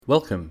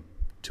Welcome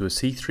to a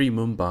C3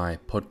 Mumbai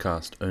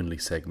podcast only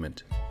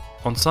segment.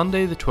 On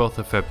Sunday the 12th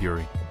of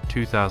February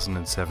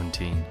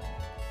 2017,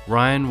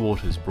 Ryan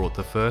Waters brought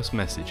the first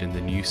message in the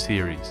new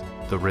series,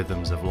 The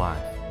Rhythms of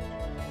Life,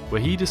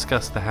 where he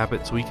discussed the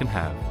habits we can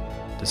have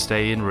to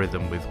stay in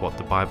rhythm with what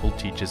the Bible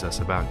teaches us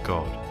about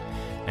God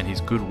and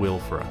His good will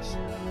for us.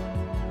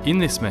 In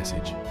this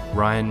message,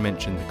 Ryan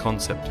mentioned the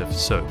concept of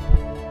SOAP,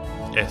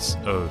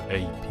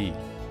 S-O-A-P.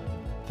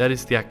 That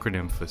is the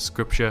acronym for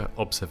Scripture,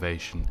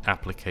 Observation,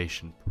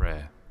 Application,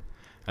 Prayer,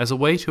 as a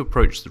way to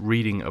approach the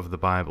reading of the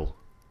Bible.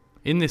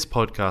 In this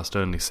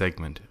podcast-only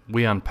segment,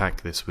 we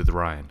unpack this with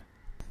Ryan.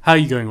 How are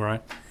you going,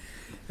 Ryan?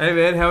 Hey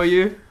man, how are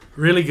you?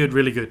 Really good,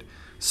 really good.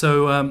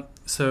 So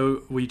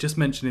we just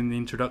mentioned in the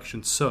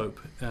introduction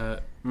soap.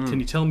 Can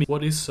you tell me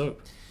what is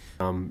soap?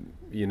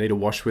 You need to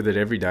wash with it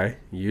every day.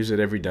 Use it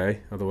every day,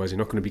 otherwise you're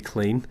not going to be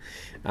clean.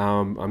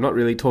 I'm not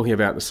really talking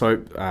about the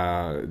soap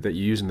that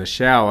you use in the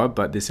shower,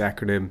 but this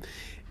acronym: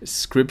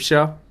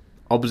 Scripture,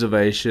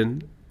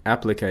 Observation,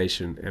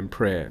 Application, and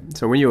Prayer.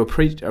 So when you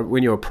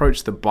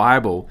approach the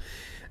Bible,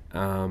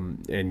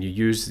 and you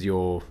use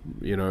your,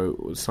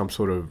 some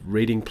sort of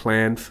reading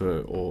plan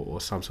or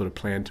some sort of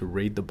plan to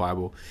read the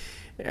Bible,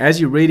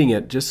 as you're reading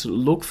it, just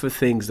look for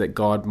things that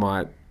God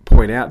might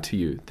point out to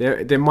you.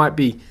 There might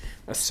be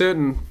a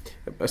certain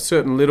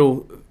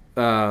little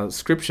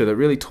scripture that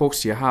really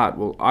talks to your heart.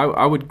 Well,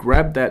 I would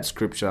grab that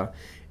scripture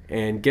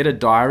and get a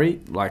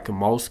diary, like a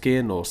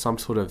moleskin or some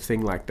sort of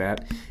thing like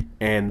that,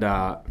 and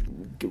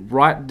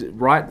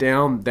write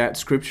down that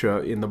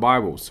scripture in the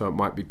Bible. So it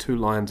might be 2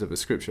 lines of a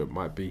scripture. It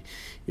might be,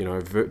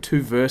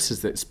 2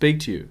 verses that speak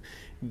to you.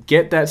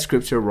 Get that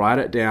scripture, write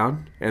it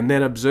down, and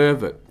then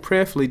observe it.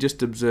 Prayerfully,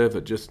 just observe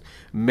it. Just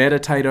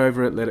meditate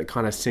over it, let it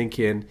kind of sink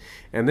in,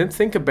 and then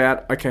think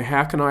about, okay,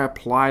 how can I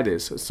apply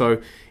this?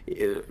 So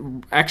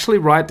actually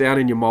write down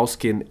in your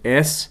moleskin,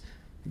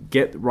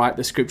 write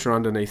the scripture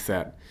underneath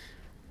that.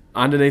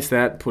 Underneath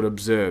that, put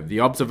observe.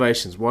 The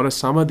observations. What are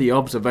some of the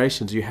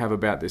observations you have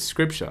about this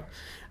scripture?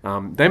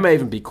 They may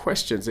even be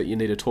questions that you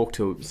need to talk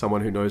to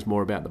someone who knows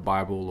more about the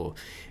Bible, or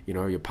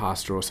your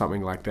pastor or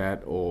something like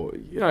that, or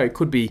it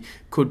could be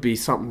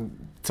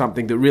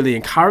something that really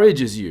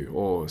encourages you,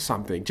 or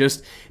something,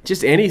 just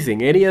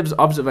anything, any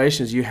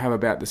observations you have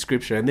about the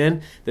scripture. And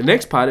then the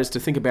next part is to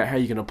think about how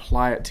you can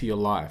apply it to your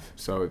life.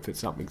 So if it's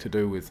something to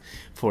do with,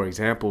 for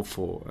example,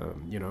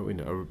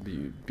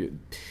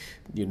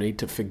 you need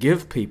to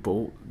forgive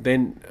people,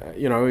 then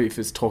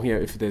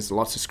if there's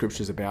lots of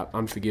scriptures about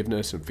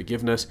unforgiveness and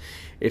forgiveness,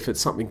 if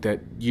it's something that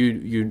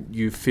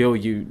you feel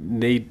you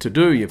need to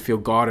do, you feel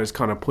God is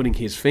kind of putting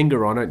His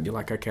finger on it, and you're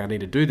like, okay, I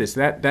need to do this.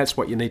 That's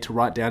what you need to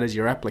write down as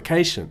your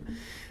application.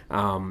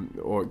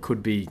 Or it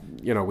could be,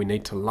 we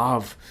need to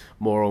love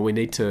more, or we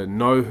need to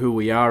know who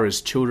we are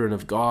as children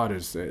of God,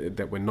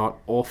 that we're not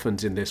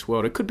orphans in this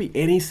world. It could be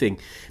anything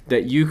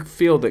that you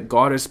feel that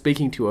God is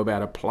speaking to you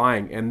about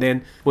applying. And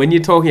then when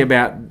you're talking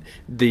about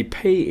the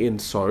P in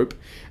SOAP,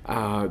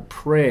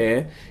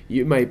 prayer,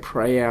 you may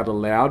pray out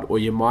aloud, or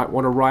you might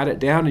want to write it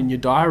down in your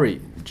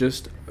diary.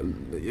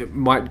 It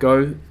might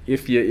go,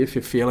 if you're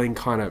feeling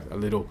kind of a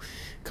little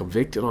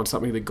convicted on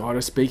something that God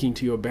is speaking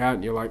to you about,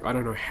 and you're like, I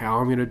don't know how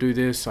I'm going to do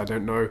this. I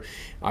don't know.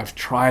 I've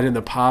tried in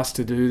the past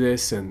to do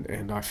this,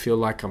 and I feel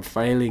like I'm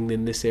failing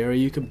in this area.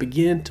 You can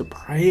begin to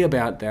pray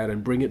about that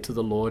and bring it to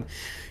the Lord.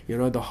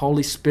 The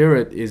Holy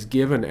Spirit is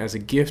given as a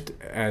gift,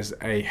 as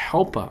a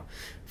helper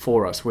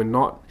for us. We're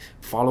not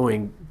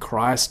following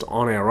Christ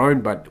on our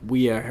own, but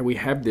we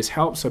have this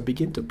help. So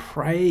begin to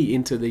pray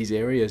into these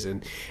areas,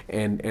 and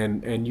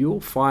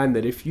you'll find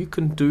that if you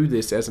can do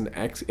this as an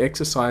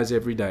exercise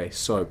every day,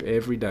 SOAP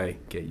every day,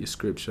 get your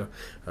scripture,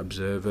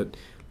 observe it,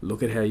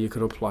 look at how you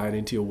can apply it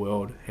into your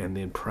world, and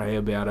then pray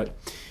about it,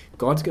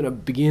 God's going to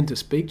begin to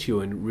speak to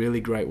you in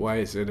really great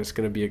ways, and it's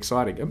going to be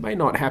exciting. It may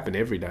not happen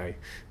every day.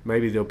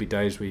 Maybe there'll be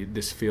days where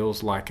this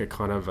feels like a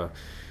kind of an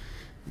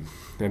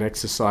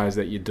exercise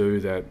that you do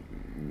that,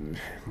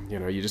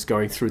 you're just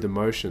going through the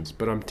motions.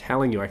 But I'm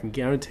telling you, I can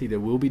guarantee there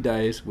will be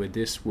days where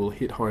this will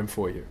hit home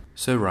for you.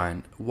 So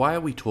Ryan, why are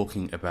we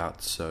talking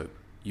about soap?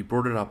 You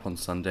brought it up on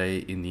Sunday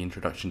in the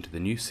introduction to the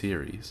new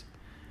series.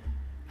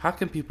 How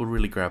can people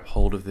really grab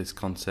hold of this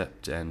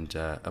concept and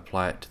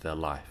apply it to their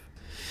life?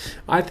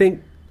 I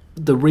think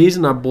the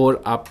reason I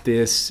brought up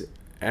this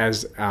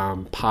as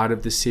part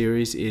of the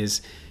series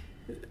is,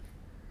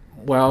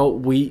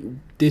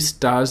 this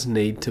does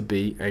need to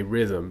be a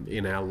rhythm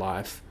in our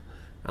life.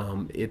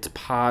 It's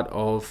part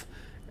of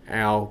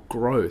our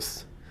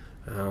growth.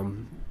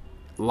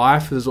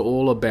 Life is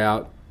all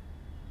about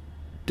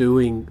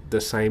doing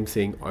the same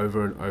thing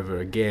over and over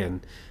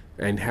again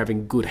and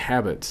having good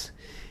habits.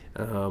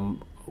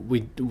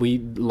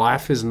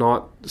 Life is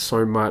not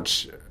so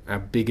much a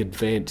big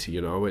event,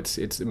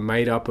 it's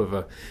made up of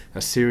a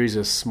series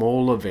of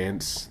small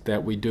events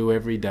that we do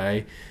every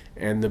day,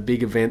 and the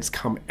big events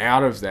come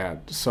out of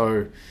that.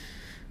 So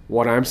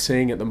what I'm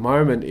seeing at the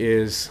moment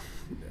is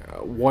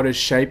what is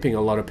shaping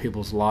a lot of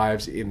people's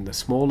lives in the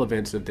small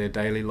events of their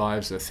daily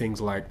lives are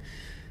things like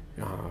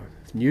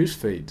news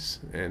feeds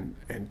and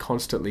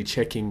constantly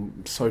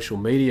checking social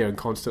media and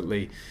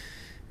constantly,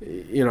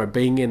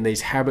 being in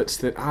these habits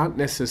that aren't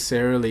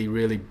necessarily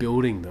really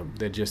building them.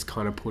 They're just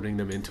kind of putting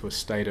them into a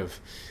state of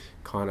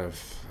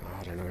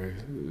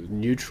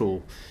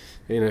neutral,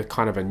 in a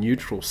kind of a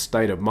neutral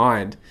state of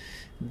mind.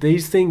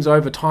 These things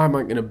over time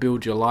aren't going to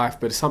build your life,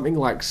 but something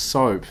like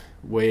soap,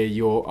 where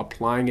you're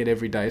applying it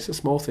every day, it's a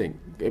small thing.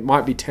 It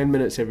might be 10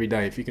 minutes every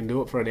day. If you can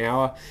do it for an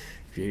hour,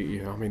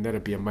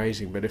 that'd be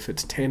amazing. But if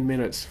it's 10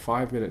 minutes,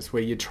 5 minutes,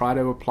 where you try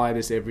to apply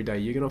this every day,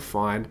 you're going to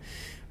find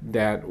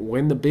that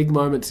when the big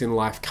moments in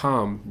life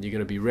come, you're going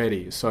to be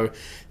ready. So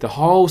the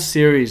whole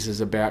series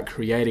is about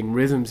creating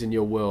rhythms in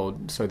your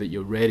world so that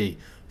you're ready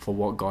for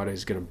what God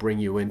is going to bring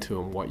you into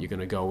and what you're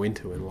going to go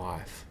into in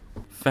life.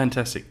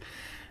 Fantastic.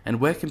 And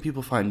where can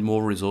people find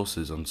more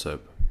resources on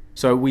SOAP?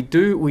 So we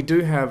do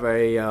have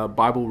a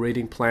Bible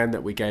reading plan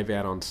that we gave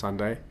out on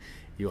Sunday.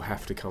 You'll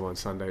have to come on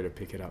Sunday to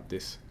pick it up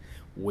this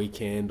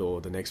weekend or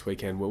the next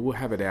weekend. We'll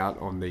have it out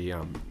on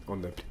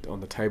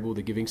the table,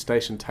 the giving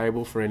station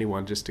table, for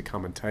anyone just to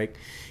come and take.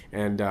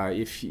 And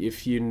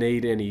if you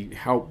need any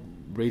help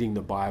reading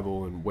the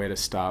Bible and where to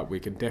start,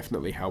 we can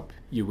definitely help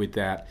you with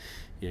that.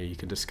 You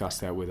can discuss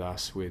that with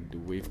us.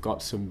 We've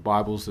got some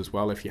Bibles as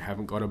well. If you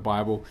haven't got a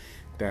Bible,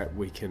 that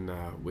we can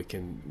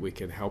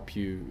help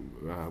you.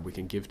 We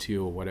can give to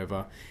you or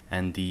whatever.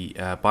 And the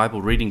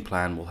Bible reading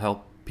plan will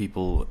help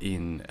people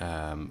in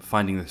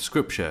finding the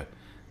scripture,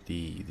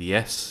 the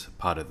S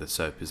part of the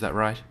SOAP. Is that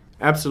right?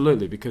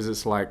 Absolutely, because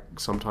it's like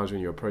sometimes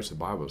when you approach the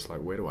Bible, it's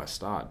like, where do I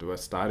start? Do I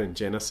start in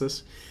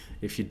Genesis?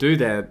 If you do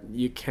that,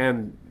 you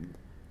can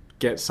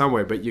get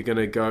somewhere, but you're going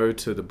to go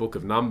to the book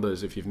of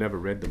Numbers if you've never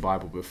read the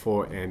Bible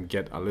before and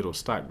get a little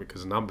stuck,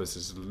 because Numbers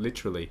is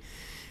literally,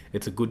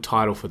 it's a good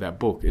title for that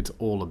book. It's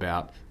all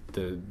about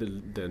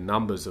the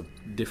numbers of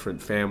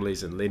different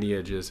families and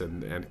lineages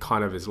and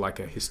kind of is like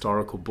a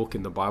historical book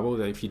in the Bible.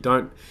 And if you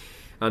don't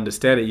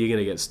understand it, you're going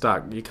to get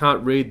stuck. You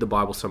can't read the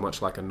Bible so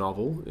much like a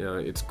novel.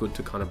 It's good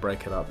to kind of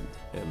break it up,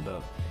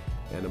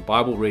 and a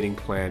Bible reading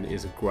plan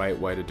is a great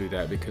way to do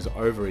that, because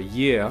over a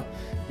year,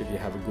 if you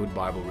have a good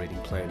Bible reading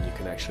plan, you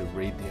can actually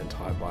read the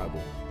entire Bible,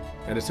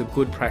 and it's a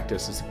good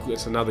practice.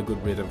 It's another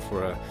good rhythm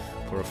for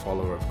a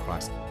follower of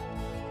Christ.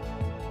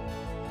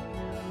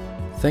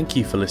 Thank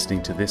you for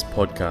listening to this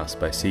podcast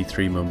by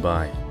C3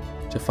 Mumbai.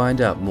 To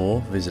find out more,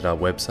 visit our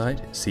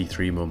website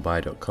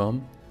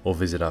c3mumbai.com or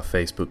visit our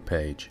Facebook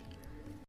page.